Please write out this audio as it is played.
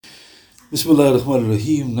Bismillah ar-Rahman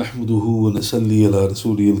ar-Rahim. Nahmaduhu wa nasalli ala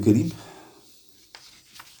Rasulih al-Kareem.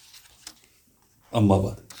 Amma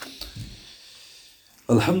ba'd.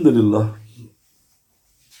 Alhamdulillah.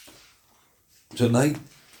 Tonight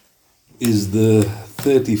is the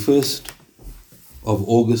 31st of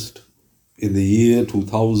August in the year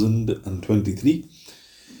 2023.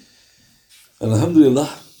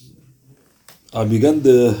 Alhamdulillah, I began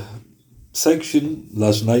the section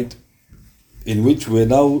last night in which we're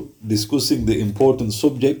now discussing the important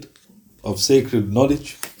subject of sacred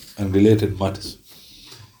knowledge and related matters.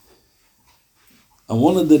 And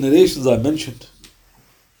one of the narrations I mentioned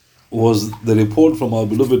was the report from our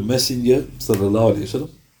beloved Messenger sallallahu alaihi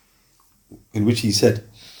wasallam, in which he said,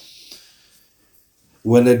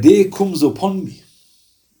 "When a day comes upon me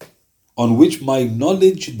on which my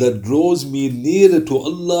knowledge that draws me nearer to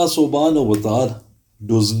Allah subhanahu wa ta'ala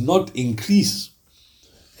does not increase,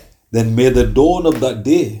 then may the dawn of that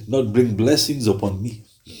day not bring blessings upon me."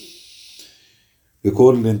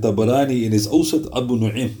 Recorded in Tabarani in his Awsat Abu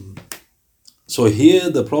Nu'aym. So here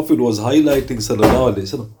the Prophet was highlighting sallallahu alaihi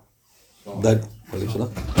wasallam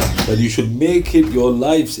that you should make it your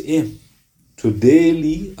life's aim to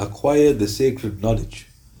daily acquire the sacred knowledge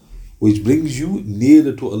which brings you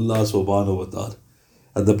nearer to Allah subhanahu wa ta'ala.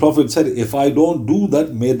 And the Prophet said, if I don't do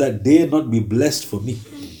that, may that day not be blessed for me.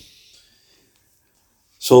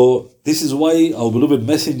 So this is why our beloved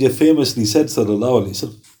Messenger famously said sallallahu alaihi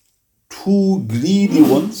wasallam, two greedy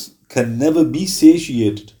ones can never be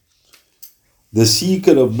satiated, the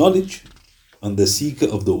seeker of knowledge and the seeker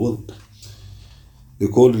of the world.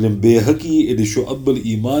 Recorded in Baihaqi, it is Shu'ab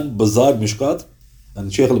al-Iman, Bazar Mishkat,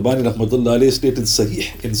 and Shaykh al-Bani rahmatullah alayhi stated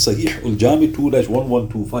Sahih in Sahih al-Jami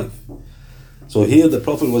 2-1125. So here the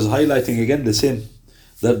Prophet was highlighting again the same,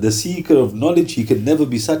 that the seeker of knowledge, he can never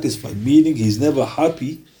be satisfied, meaning he's never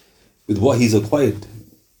happy with what he's acquired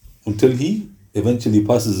until he eventually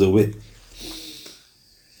passes away.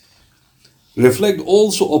 Reflect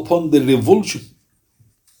also upon the revulsion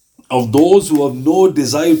of those who have no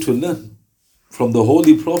desire to learn from the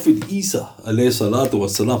Holy Prophet Isa alayhi salatu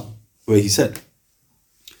wasalam, where he said,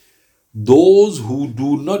 "Those who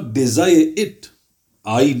do not desire it,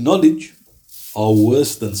 i.e. knowledge, are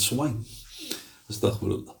worse than swine."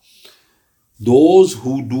 Astaghfirullah. Those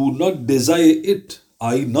who do not desire it,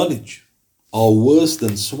 i.e. knowledge, are worse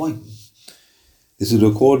than swine. This is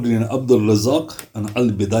recorded in Abdul Razak and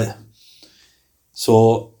Al-Bidayah.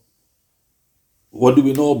 So, what do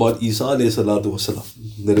we know about Isa alayhi salatu wasalam?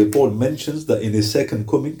 The report mentions that in his second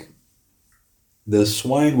coming, the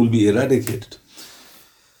swine will be eradicated.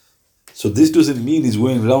 So this doesn't mean he's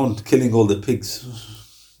going around killing all the pigs.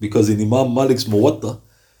 Because in Imam Malik's Muwatta,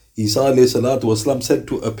 Isa alayhi salatu wasalam said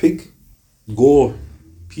to a pig, "Go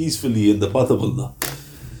peacefully in the path of Allah."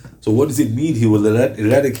 So what does it mean he will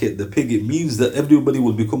eradicate the pig? It means that everybody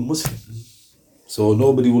will become Muslim. So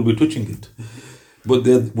nobody will be touching it. But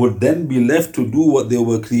they would then be left to do what they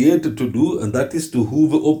were created to do, and that is to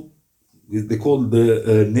hoover up. They call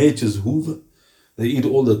the nature's hoover. They eat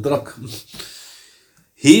all the drak.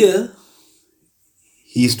 Here,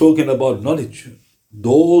 he's talking about knowledge.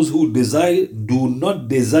 Those who do not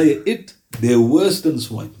desire it, they're worse than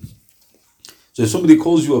swine. So if somebody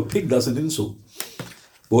calls you a pig, that's an insult.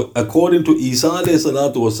 But according to Isa alayhi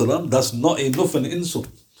salatu wasalam, that's not enough an insult.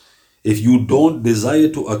 If you don't desire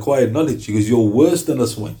to acquire knowledge, because you're worse than a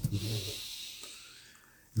swine.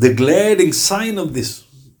 The glaring sign of this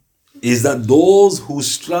is that those who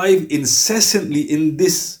strive incessantly in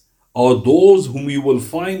this are those whom you will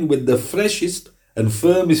find with the freshest and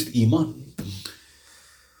firmest iman.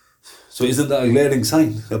 So isn't that a glaring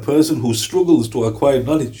sign? A person who struggles to acquire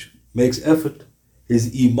knowledge, makes effort,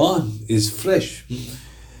 his iman is fresh.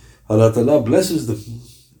 Allah Ta'ala blesses them.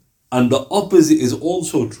 And the opposite is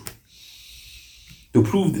also true. To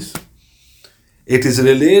prove this, it is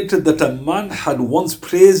related that a man had once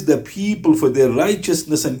praised the people for their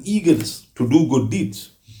righteousness and eagerness to do good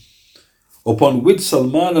deeds. Upon which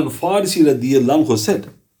Salman al-Farsi radiyallahu anhu said,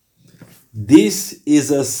 "This is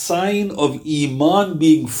a sign of iman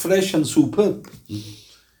being fresh and superb.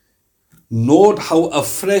 Note how a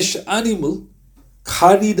fresh animal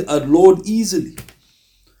carried a load easily.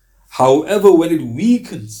 However, when it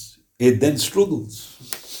weakens, it then struggles."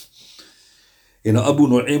 In Abu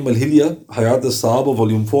Nu'aym al-Hilya, Hayat al-Sahaba,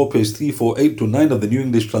 volume 4, page 348-9 of the New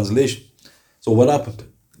English Translation. So what happened?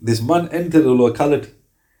 This man entered a locality.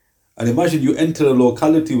 And imagine you enter a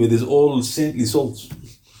locality with his all saintly souls.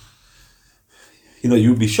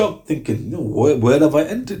 You'd be shocked thinking, where have I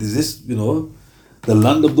entered? Is this, the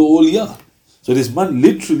land of the awliya? So this man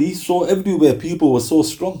literally saw everywhere people were so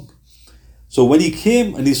strong. So when he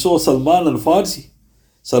came and he saw Salman al-Farsi,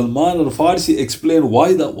 Salman al-Farsi explained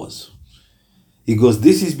why that was. He goes,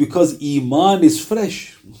 this is because Iman is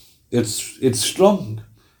fresh. It's strong.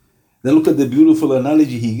 Then look at the beautiful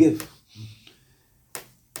analogy he gave.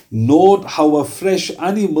 Note how a fresh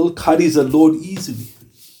animal carries a load easily.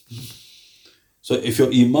 So if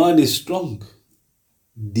your Iman is strong,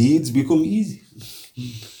 deeds become easy.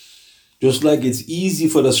 Just like it's easy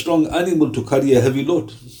for a strong animal to carry a heavy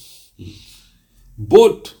load.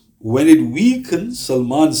 But when it weakens,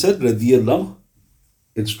 Salman said, radiyallahu,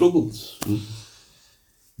 it struggles.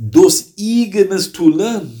 Thus eagerness to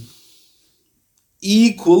learn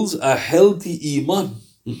equals a healthy Iman,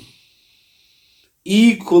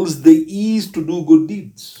 equals the ease to do good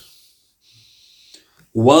deeds.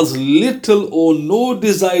 Whilst little or no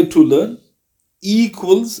desire to learn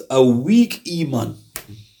equals a weak Iman,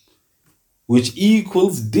 which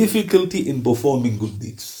equals difficulty in performing good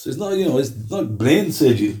deeds. It's not, it's not brain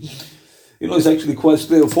surgery. It's actually quite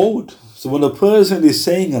straightforward. So when a person is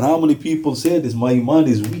saying, and how many people say this, my Iman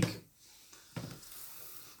is weak.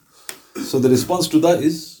 So the response to that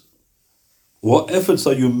is, what efforts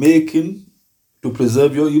are you making to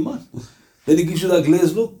preserve your Iman? Then he gives you that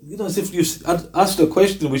glazed look, as if you asked a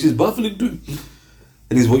question which is baffling to him.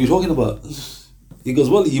 And he's, what are you talking about? He goes,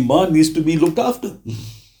 well, Iman needs to be looked after.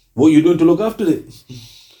 What are you doing to look after it?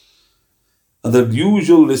 And the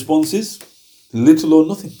usual response is, little or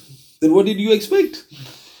nothing. Then what did you expect?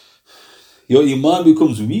 Your Iman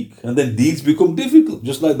becomes weak and then deeds become difficult.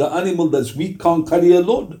 Just like the animal that's weak can't carry a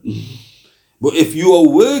load. But if you are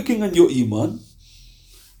working on your Iman,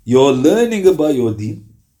 you're learning about your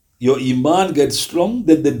deen, your Iman gets strong,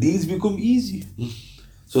 then the deeds become easy.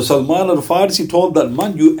 So Salman al-Farsi told that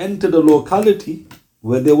man, you entered a locality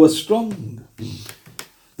where they were strong.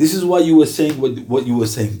 This is why you were saying what you were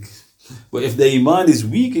saying. But if the Iman is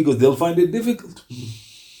weak, he goes, they'll find it difficult.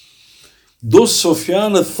 Thus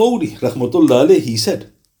Sufiyan Ath-Thawree, rahmatullah alayhi, he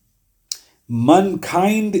said,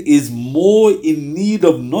 mankind is more in need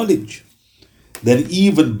of knowledge than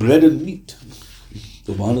even bread and meat.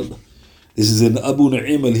 Subhanallah. This is in Abu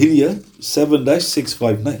Nu'aym al-Hilya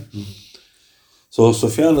 7-659. So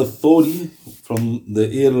Sufiyan Ath-Thawree, from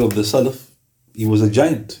the era of the Salaf, he was a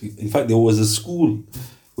giant. In fact, there was a school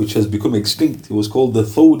which has become extinct. It was called the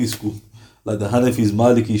Thawree school, like the Hanafis,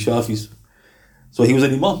 Maliki, Shafis. So he was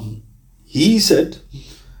an Imam. He said,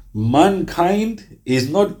 mankind is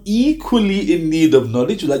not equally in need of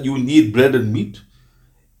knowledge, like you need bread and meat.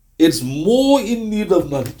 It's more in need of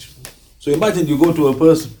knowledge. So imagine you go to a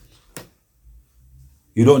person,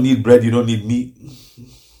 you don't need bread, you don't need meat.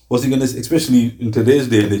 What's he going to say, especially in today's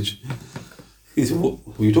day and age? He said, what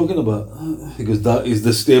are you talking about? He goes, that is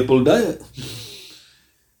the staple diet.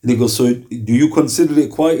 And he goes, so do you consider it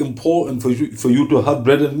quite important for you to have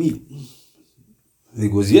bread and meat? And he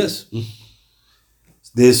goes, yes.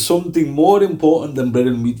 There's something more important than bread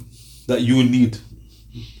and meat that you need.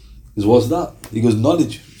 He goes, what's that? He goes,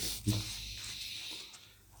 knowledge.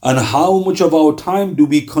 And how much of our time do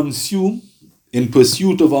we consume in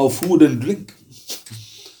pursuit of our food and drink?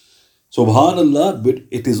 Subhanallah, but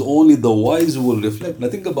it is only the wise who will reflect. Now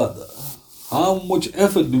think about that. How much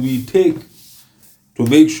effort do we take to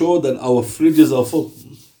make sure that our fridges are full?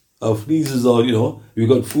 Our freezers are, we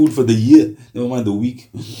got food for the year, never mind the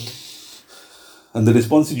week. And the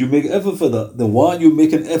response is, you make effort for that. Then why you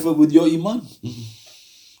make an effort with your Iman?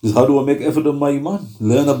 Because how do I make effort on my Iman?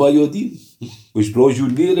 Learn about your deen, which draws you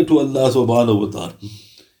nearer to Allah subhanahu wa ta'ala.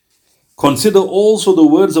 Consider also the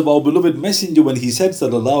words of our beloved messenger when he said,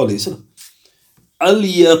 sallallahu alayhi wa sallam,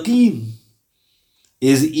 al-yaqeen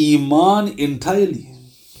is Iman entirely.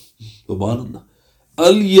 Subhanallah.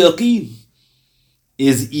 Al-yaqeen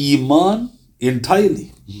is Iman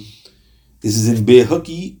entirely. This is in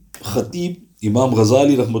Baihaqi, Khatib, Imam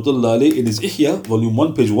Ghazali rahmatullah alayhi, in his Ihya, volume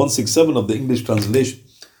 1, page 167 of the English translation.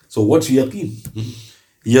 So what's yaqeen?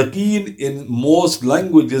 Yaqeen in most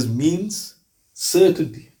languages means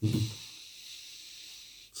certainty.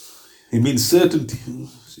 It means certainty.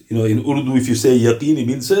 In Urdu, if you say yaqeen, it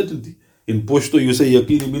means certainty. In Pashto, you say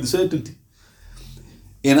yaqeen, it means certainty.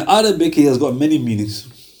 In Arabic, it has got many meanings.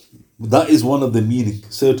 That is one of the meaning,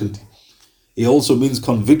 certainty. It also means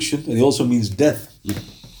conviction, and it also means death.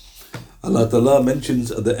 Allah Ta'ala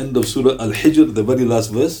mentions at the end of Surah Al-Hijr, the very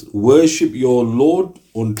last verse, worship your Lord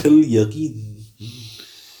until yaqeen.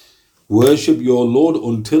 Worship your Lord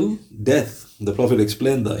until death. The Prophet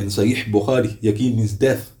explained that in Sahih Bukhari. Yaqeen means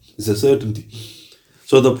death. It's a certainty.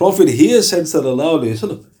 So the Prophet here said, sallallahu alayhi wa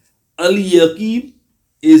sallam, al-yaqeen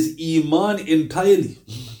is Iman entirely.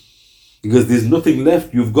 Because there's nothing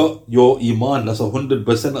left. You've got your Iman. That's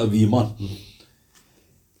 100% of Iman.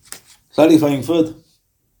 Clarifying further.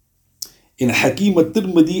 In Hakim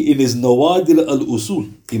al-Tirmidhi, in his Nawadir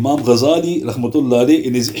al-Usul, Imam Ghazali, rahmatullah alayh,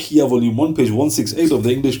 in his Ihya, volume 1, page 168 of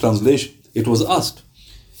the English translation, it was asked,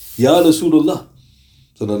 Ya Rasulullah,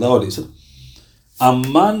 sallallahu alayhi wasallam, a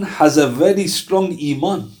man has a very strong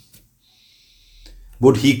iman,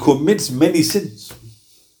 but he commits many sins.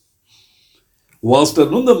 Whilst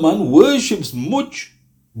another man worships much,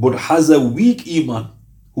 but has a weak iman.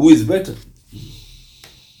 Who is better?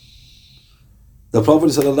 The Prophet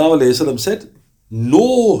ﷺ said,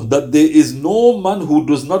 know that there is no man who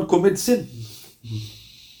does not commit sin.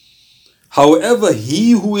 However,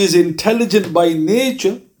 he who is intelligent by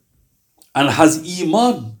nature and has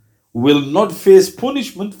iman will not face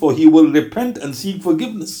punishment, for he will repent and seek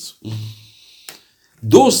forgiveness.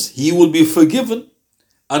 Thus, he will be forgiven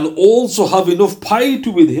and also have enough piety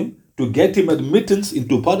with him to get him admittance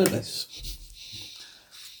into paradise.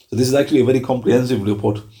 So this is actually a very comprehensive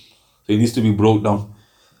report. So it needs to be broke down.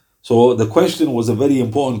 So the question was a very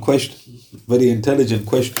important question, very intelligent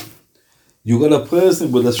question. You got a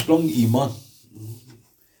person with a strong iman,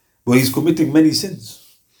 but he's committing many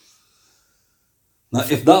sins. Now,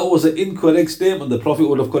 if that was an incorrect statement, the Prophet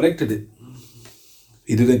would have corrected it.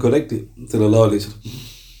 He didn't correct it.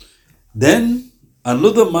 Then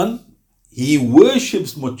another man, he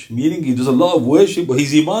worships much, meaning he does a lot of worship, but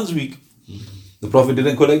his iman's weak. The Prophet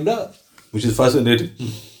didn't correct that, which is fascinating.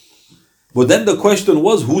 But then the question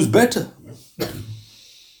was, who's better?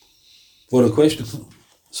 For a question.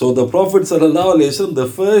 So the Prophet ﷺ, the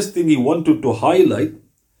first thing he wanted to highlight,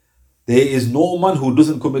 there is no man who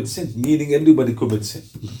doesn't commit sin, meaning everybody commits sin.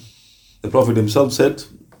 The Prophet himself said,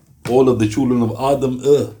 all of the children of Adam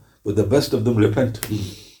err, but the best of them repent.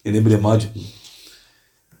 In Ibn Majah.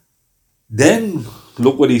 Then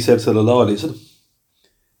look what he said, sallallahu alaihi wasallam.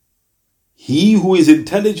 He who is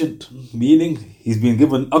intelligent, meaning he's been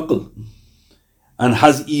given aql and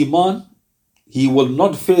has iman, he will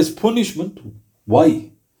not face punishment.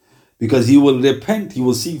 Why? Because he will repent, he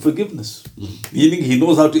will seek forgiveness. Meaning he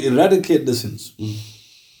knows how to eradicate the sins.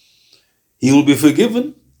 He will be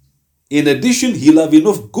forgiven. In addition, he'll have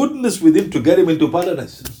enough goodness with him to get him into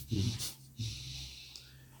paradise.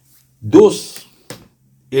 Thus,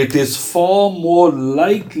 it is far more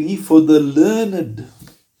likely for the learned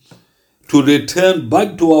to return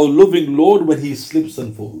back to our loving Lord when he slips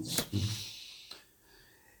and falls.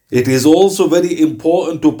 It is also very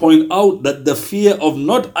important to point out that the fear of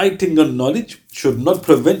not acting on knowledge should not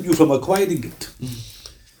prevent you from acquiring it.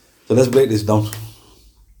 So let's break this down.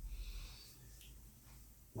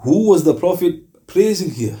 Who was the Prophet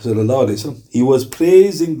praising here? He was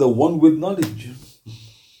praising the one with knowledge.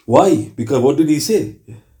 Why? Because what did he say?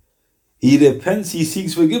 He repents, he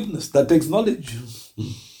seeks forgiveness. That takes knowledge.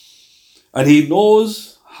 And he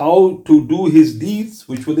knows how to do his deeds,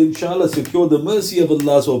 which will inshallah secure the mercy of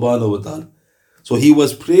Allah subhanahu wa ta'ala. So he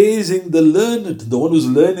was praising the learned, the one who's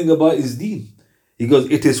learning about his deen. He goes,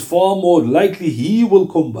 it is far more likely he will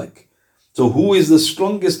come back. So who is the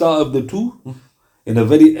strongest out of the two? In a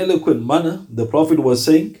very eloquent manner, the Prophet was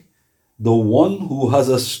saying, the one who has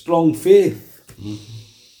a strong faith,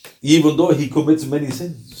 even though he commits many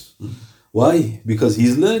sins. Why? Because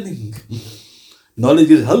he's learning.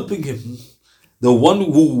 Knowledge is helping him. The one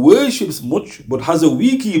who worships much but has a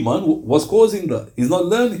weak iman was causing that. He's not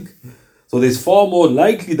learning. So it's far more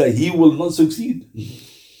likely that he will not succeed.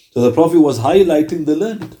 So the Prophet was highlighting the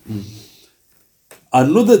learned.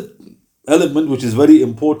 Another element which is very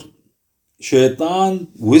important, Shaitan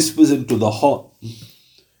whispers into the heart,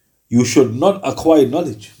 you should not acquire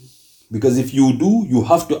knowledge. Because if you do, you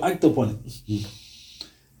have to act upon it.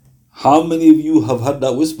 How many of you have had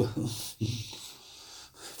that whisper?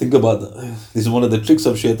 Think about that. This is one of the tricks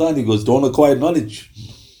of Shaitan. He goes, don't acquire knowledge.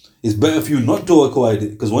 It's better for you not to acquire it.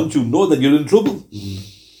 Because once you know that, you're in trouble.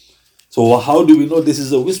 So how do we know this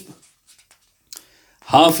is a whisper?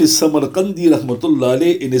 Hafiz Samarqandi rahmatullah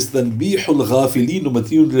alayh in his Tanbeehul Ghaafileen number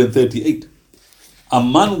 338. A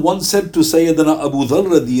man once said to Sayyidina Abu Darr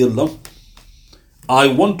radiyallahu, I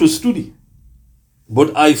want to study,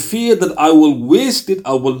 but I fear that I will waste it,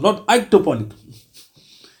 I will not act upon it.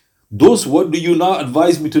 Thus, what do you now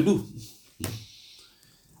advise me to do?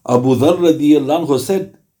 Abu Darr radiyallahu anhu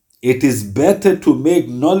said, it is better to make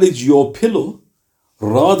knowledge your pillow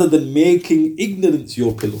rather than making ignorance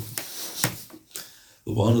your pillow.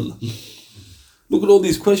 Subhanallah. Look at all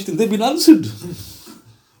these questions, they've been answered.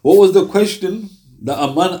 What was the question that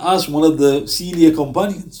a man asked one of the senior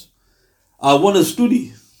companions? I want to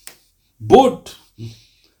study, but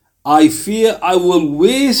I fear I will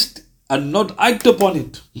waste and not act upon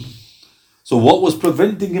it. So what was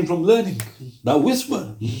preventing him from learning? That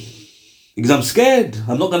whisper. Because I'm scared,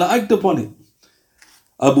 I'm not going to act upon it.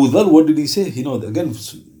 Abu Dhar, what did he say? Again,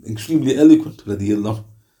 extremely eloquent, radiyallahu.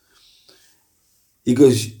 He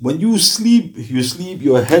goes, when you sleep,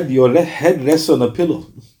 your head rests on a pillow.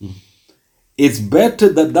 It's better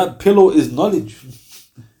that pillow is knowledge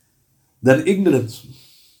than ignorance.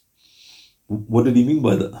 What did he mean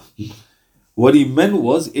by that? What he meant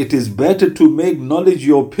was, it is better to make knowledge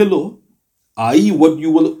your pillow, i.e. what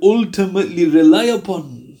you will ultimately rely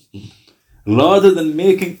upon, rather than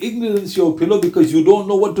making ignorance your pillow because you don't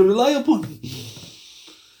know what to rely upon.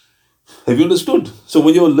 Have you understood? So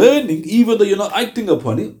when you're learning, even though you're not acting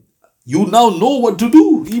upon it, you now know what to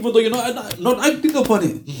do, even though you're not acting upon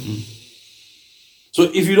it. So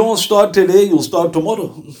if you don't start today, you'll start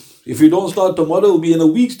tomorrow. If you don't start tomorrow, it'll be in a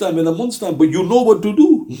week's time, in a month's time, but you know what to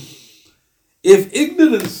do. If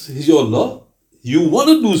ignorance is your law, you want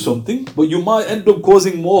to do something, but you might end up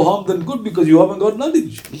causing more harm than good because you haven't got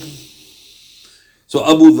knowledge. So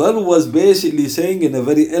Abu Dhar was basically saying in a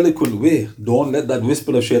very eloquent way, don't let that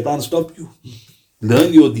whisper of shaitan stop you.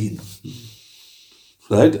 Learn your deen.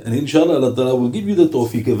 Right? And inshallah, Allah Ta'ala will give you the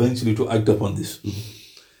tawfiq eventually to act upon this.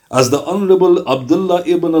 As the Honorable Abdullah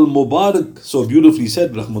ibn al-Mubarak so beautifully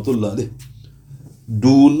said, rahmatullah alayh,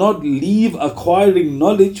 do not leave acquiring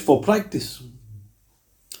knowledge for practice.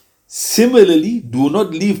 Similarly, do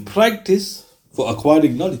not leave practice for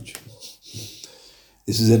acquiring knowledge.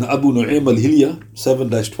 This is in Abu Nu'aym al-Hilya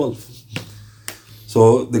 7-12.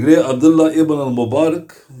 So the great Abdullah ibn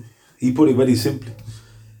al-Mubarak, he put it very simply.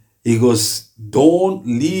 He goes, don't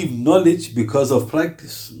leave knowledge because of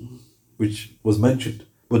practice, which was mentioned.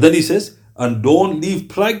 But then he says, and don't leave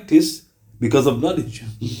practice because of knowledge.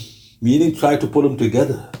 Meaning, try to put them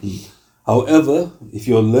together. However, if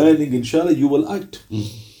you're learning, inshallah, you will act.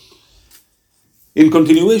 In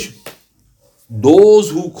continuation, those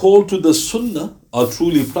who call to the sunnah are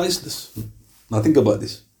truly priceless. Now think about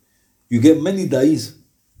this. You get many da'is,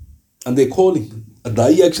 and they're calling. A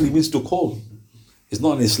da'i actually means to call. It's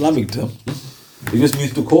not an Islamic term. It just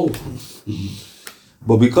means to call.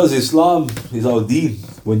 But because Islam is our deen,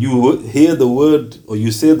 when you hear the word or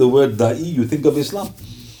you say the word da'i, you think of Islam.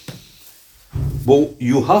 But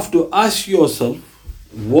you have to ask yourself,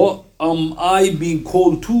 what am I being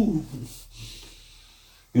called to?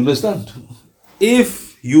 You understand?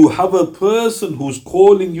 If you have a person who's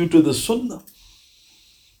calling you to the sunnah,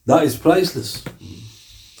 that is priceless.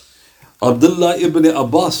 Abdullah ibn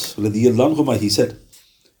Abbas, radiyallahu anhuma, he said,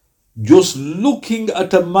 just looking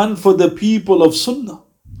at a man for the people of sunnah,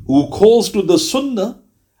 who calls to the sunnah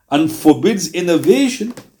and forbids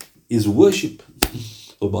innovation, is worship.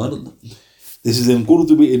 Subhanallah. This is in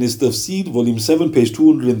Qurtubi in his Tafsir, volume 7, page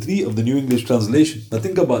 203 of the New English Translation. Now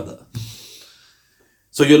think about that.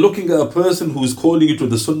 So you're looking at a person who's calling you to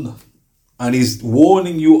the sunnah and he's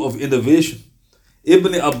warning you of innovation.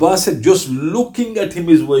 Ibn Abbas said, just looking at him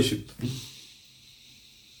is worship.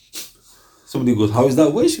 Somebody goes, how is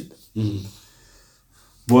that worship?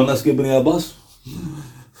 Go and ask Ibn Abbas.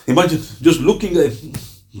 Imagine, just looking at him.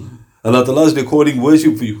 Allah Ta'ala is recording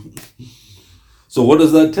worship for you. So what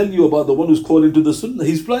does that tell you about the one who's calling to the sunnah?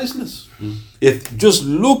 He's priceless. If just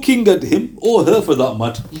looking at him, or her for that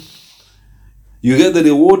matter, you get the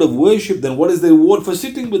reward of worship, then what is the reward for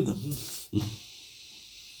sitting with them?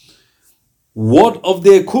 What of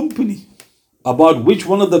their company? About which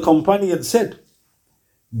one of the companions said,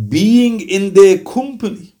 being in their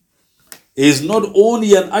company is not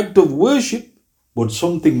only an act of worship, but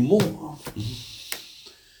something more.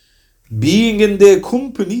 Being in their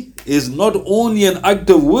company is not only an act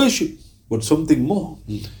of worship, but something more.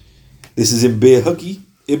 This is in Baihaqi,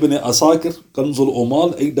 Ibn Asakir, Kanzul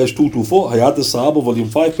Omal 8-224, Hayat al-Sahaba, volume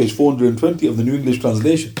 5, page 420 of the New English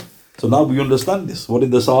Translation. So now we understand this. What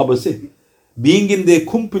did the Sahaba say? Being in their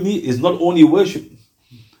company is not only worship.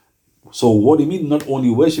 So what do you mean not only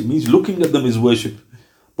worship? Means looking at them is worship.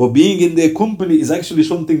 But being in their company is actually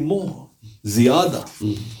something more. Ziyada.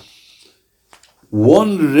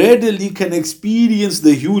 One readily can experience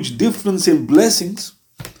the huge difference in blessings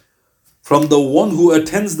from the one who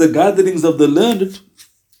attends the gatherings of the learned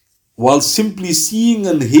while simply seeing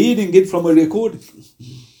and hearing it from a recording.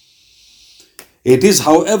 It is,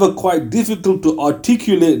 however, quite difficult to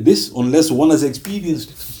articulate this unless one has experienced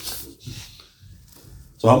it.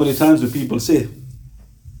 So how many times do people say,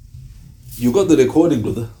 you got the recording,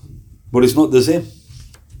 brother, but it's not the same?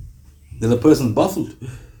 Then a person's baffled.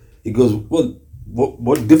 He goes, well,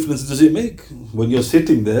 what difference does it make when you're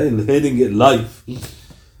sitting there and hearing it live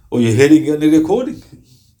or you're hearing it in a recording?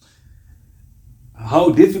 How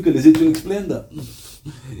difficult is it to explain that?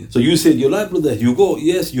 So you said, you're right, brother. You go,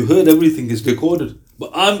 yes, you heard everything, it's recorded.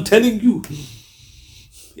 But I'm telling you,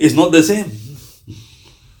 it's not the same.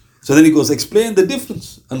 So then he goes, explain the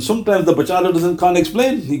difference. And sometimes the bachara can't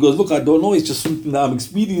explain. He goes, look, I don't know, it's just something that I'm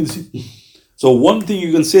experiencing. So one thing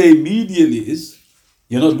you can say immediately is,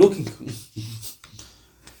 you're not looking.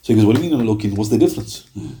 So he goes, what do you mean I'm looking? What's the difference?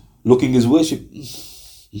 Looking is worship.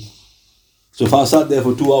 So if I sat there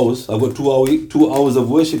for 2 hours, I've got 2 hours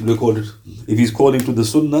of worship recorded. If he's calling to the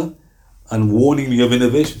sunnah and warning me of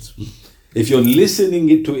innovations. If you're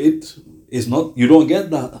listening to it, it's not, you don't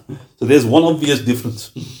get that. So there's one obvious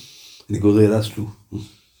difference. And he goes, yeah, that's true.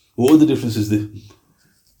 What other difference is there?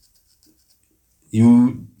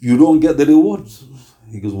 You don't get the rewards.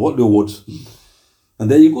 He goes, what rewards? And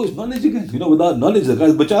there you go, it's knowledge again. Without knowledge, the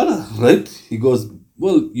guy's bachara, right? He goes,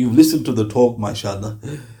 well, you've listened to the talk, mashallah.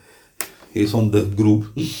 It's on the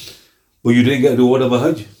group. But you didn't get the reward of a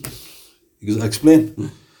hajj. He goes,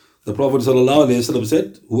 explain. The Prophet ﷺ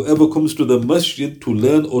said, whoever comes to the masjid to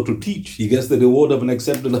learn or to teach, he gets the reward of an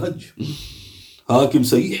accepted hajj. Hakim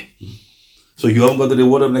Sahih. So you haven't got the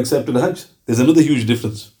reward of an accepted hajj. There's another huge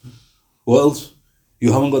difference. What else?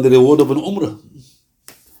 You haven't got the reward of an umrah.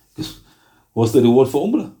 What's the reward for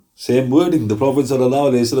umrah? Same wording. The Prophet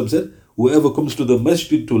ﷺ said, whoever comes to the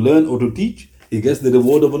masjid to learn or to teach, he gets the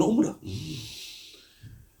reward of an umrah.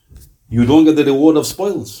 You don't get the reward of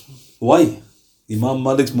spoils. Why? Imam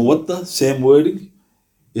Malik's Muwatta, same wording.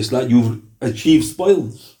 It's like you've achieved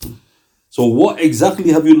spoils. So what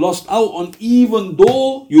exactly have you lost out on, even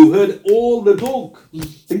though you heard all the talk?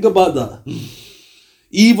 Think about that.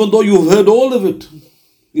 Even though you've heard all of it.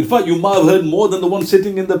 In fact, you might have heard more than the one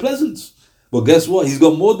sitting in the presence. But guess what? He's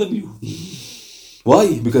got more than you.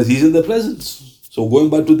 Why? Because he's in the presence. So going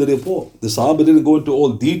back to the report, the Sahaba didn't go into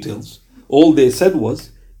all details. All they said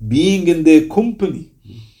was, being in their company,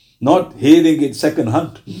 not hearing it second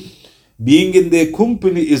hand. Being in their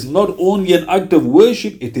company is not only an act of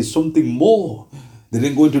worship, it is something more. They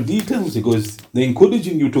didn't go into details because they're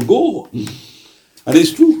encouraging you to go. And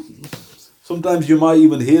it's true. Sometimes you might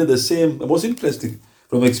even hear the same, what's interesting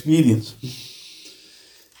from experience.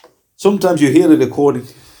 Sometimes you hear a recording,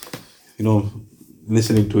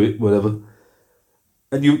 listening to it, whatever,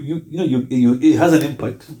 and it has an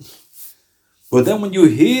impact. But then when you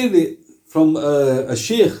hear it from a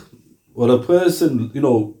sheikh or a person,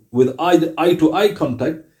 with eye to eye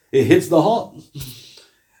contact, it hits the heart.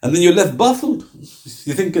 And then you're left baffled.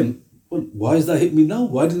 You're thinking, well, why has that hit me now?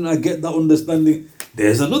 Why didn't I get that understanding?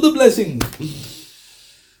 There's another blessing.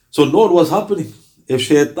 So note what's happening. If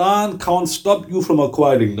shaitan can't stop you from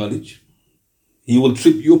acquiring knowledge, he will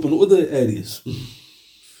trip you up in other areas.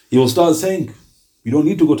 He will start saying, you don't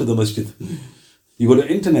need to go to the masjid. You go to the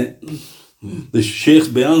internet. The sheikh's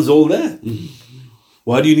bayan's all there.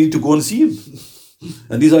 Why do you need to go and see him?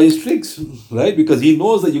 And these are his tricks, right? Because he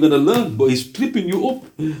knows that you're going to learn, but he's tripping you up.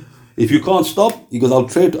 If you can't stop, he goes,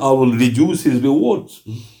 I will reduce his rewards.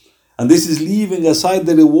 And this is leaving aside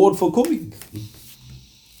the reward for coming.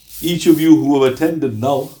 Each of you who have attended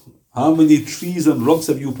now, how many trees and rocks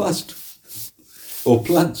have you passed? Or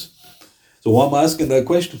plants? So why am I asking that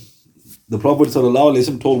question? The Prophet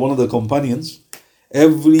ﷺ told one of the companions,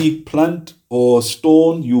 every plant or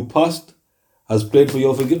stone you passed has prayed for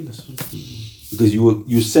your forgiveness. Because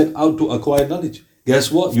you set out to acquire knowledge.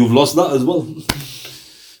 Guess what? You've lost that as well.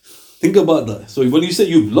 Think about that. So when you say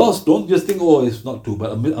you've lost, don't just think, oh, it's not too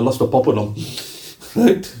bad. I lost a poppadom.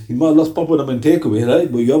 Right? You might have lost poppadom and takeaway, right?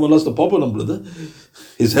 But you haven't lost a poppadom, brother.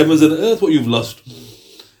 It's heavens and earth what you've lost.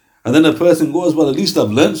 And then a person goes, well, at least I've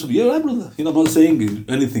learned something. Yeah, right, brother. I'm not saying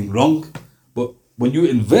anything wrong. But when you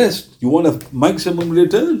invest, you want a maximum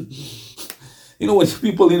return. When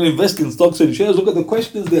people invest in stocks and shares, look at the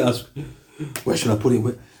questions they ask. Where should I put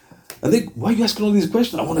it? I think, why are you asking all these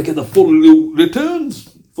questions? I want to get the full returns.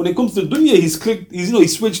 When it comes to dunya,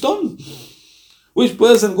 he's switched on. Which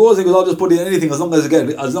person goes and goes, I'll just put in anything as long as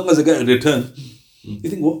I get a return. You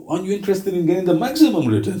think, well, aren't you interested in getting the maximum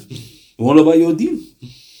return? What about your deen?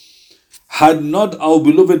 Had not our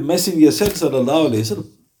beloved Messenger said, sallallahu alayhi wa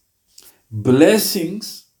sallam,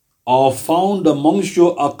 blessings are found amongst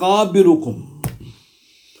your akabirukum.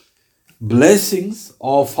 Blessings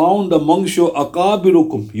are found amongst your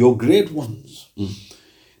akabirukum, your great ones.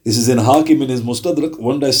 This is in Hakim in his Mustadrak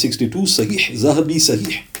 1-62, Sahih, Zahabi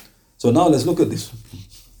Sahih. So now let's look at this.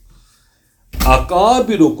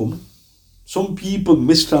 Akabirukum, some people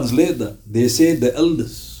mistranslate that. They say the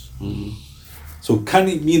elders. So can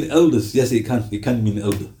it mean elders? Yes, it can. It can mean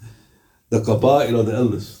elder. The Qaba'il are the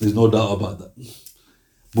elders. There's no doubt about that.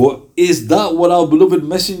 But is that what our beloved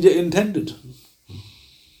Messenger intended?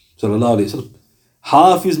 Sallallahu Alaihi Wasallam.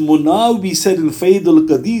 Hafiz Munawi said in Faydhul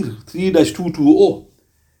Qadeer 3-220,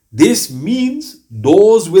 this means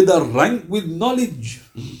those with a rank with knowledge,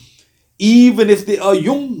 even if they are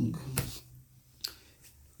young,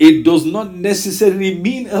 it does not necessarily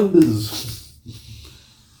mean elders.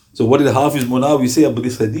 So what did Hafiz Munawi say about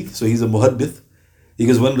this hadith? So he's a muhaddith.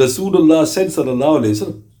 Because when Rasulullah said, sallallahu alayhi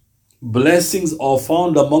wasallam, blessings are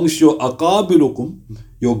found amongst your akabirukum,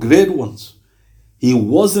 your great ones, he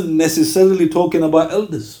wasn't necessarily talking about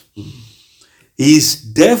elders. He's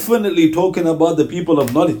definitely talking about the people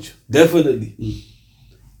of knowledge. Definitely.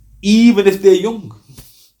 Even if they're young.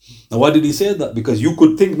 Now why did he say that? Because you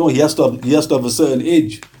could think, no, he has to have a certain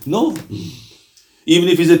age. No. Even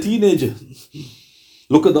if he's a teenager.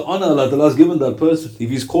 Look at the honor Allah Ta'ala has given that person. If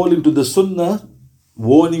he's calling to the sunnah,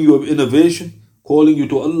 warning you of innovation, calling you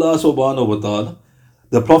to Allah subhanahu wa ta'ala,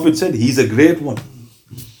 the Prophet said he's a great one.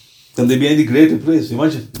 Can there be any greater place?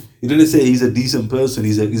 Imagine. He didn't say he's a decent person,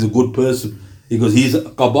 he's a good person. He goes, he's a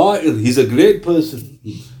kaba'ir, he's a great person.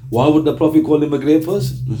 Why would the Prophet call him a great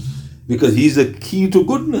person? Because he's a key to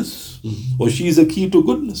goodness. Or she's a key to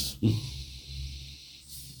goodness.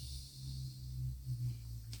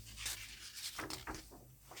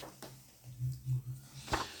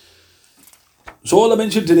 So all I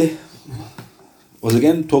mentioned today was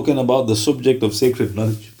again talking about the subject of sacred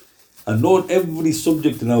knowledge. And not every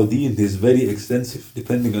subject in our deen is very extensive,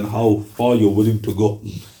 depending on how far you're willing to go.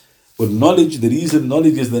 But knowledge, the reason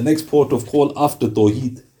knowledge is the next port of call after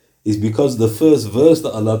Tawheed, is because the first verse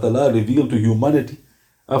that Allah Ta'ala revealed to humanity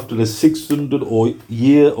after a 600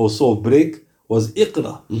 year or so break was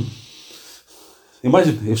Iqra.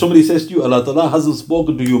 Imagine if somebody says to you, Allah Ta'ala hasn't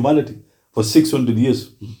spoken to humanity for 600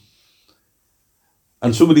 years.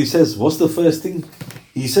 And somebody says, what's the first thing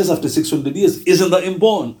he says after 600 years? Isn't that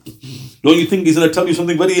important? Don't you think he's going to tell you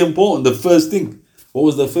something very important? The first thing. What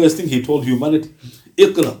was the first thing he told humanity?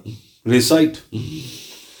 Iqra. Recite.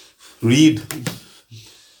 Read.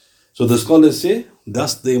 So the scholars say,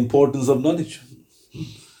 that's the importance of knowledge.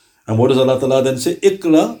 And what does Allah Ta'ala then say?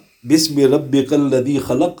 Iqra bismi rabbika alladhi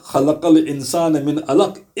khalaq khalaqal insana min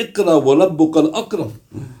alaq Iqra wa rabbukal akram.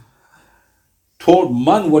 Taught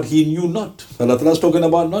man what he knew not. Allah Ta'ala is talking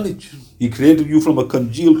about knowledge. He created you from a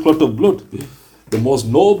congealed clot of blood. The most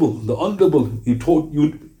noble, the honorable. He taught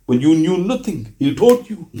you when you knew nothing. He taught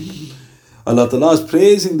you. Allah Ta'ala is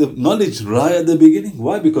praising the knowledge right at the beginning.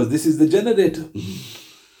 Why? Because this is the generator.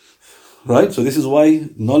 Right? So this is why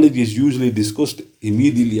knowledge is usually discussed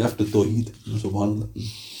immediately after Tawheed. SubhanAllah.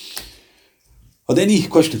 Are there any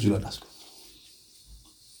questions you'd like to ask?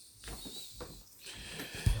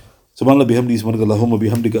 سبحان الله بحمده سبحانك اللهم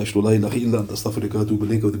وبحمدك أشهد أن لا إله إلا أنت أستغفرك وأتوب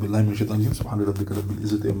إليك وأعوذ بالله من الشيطان الرجيم سبحان ربك رب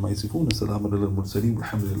العزة عما يصفون وسلام على المرسلين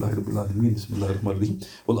والحمد لله رب العالمين بسم الله الرحمن الرحيم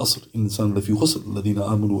والعصر إن الإنسان لفي خسر الذين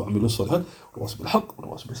آمنوا وعملوا الصالحات وتواصوا بالحق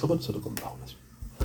وتواصوا بالصبر صدق الله العظيم.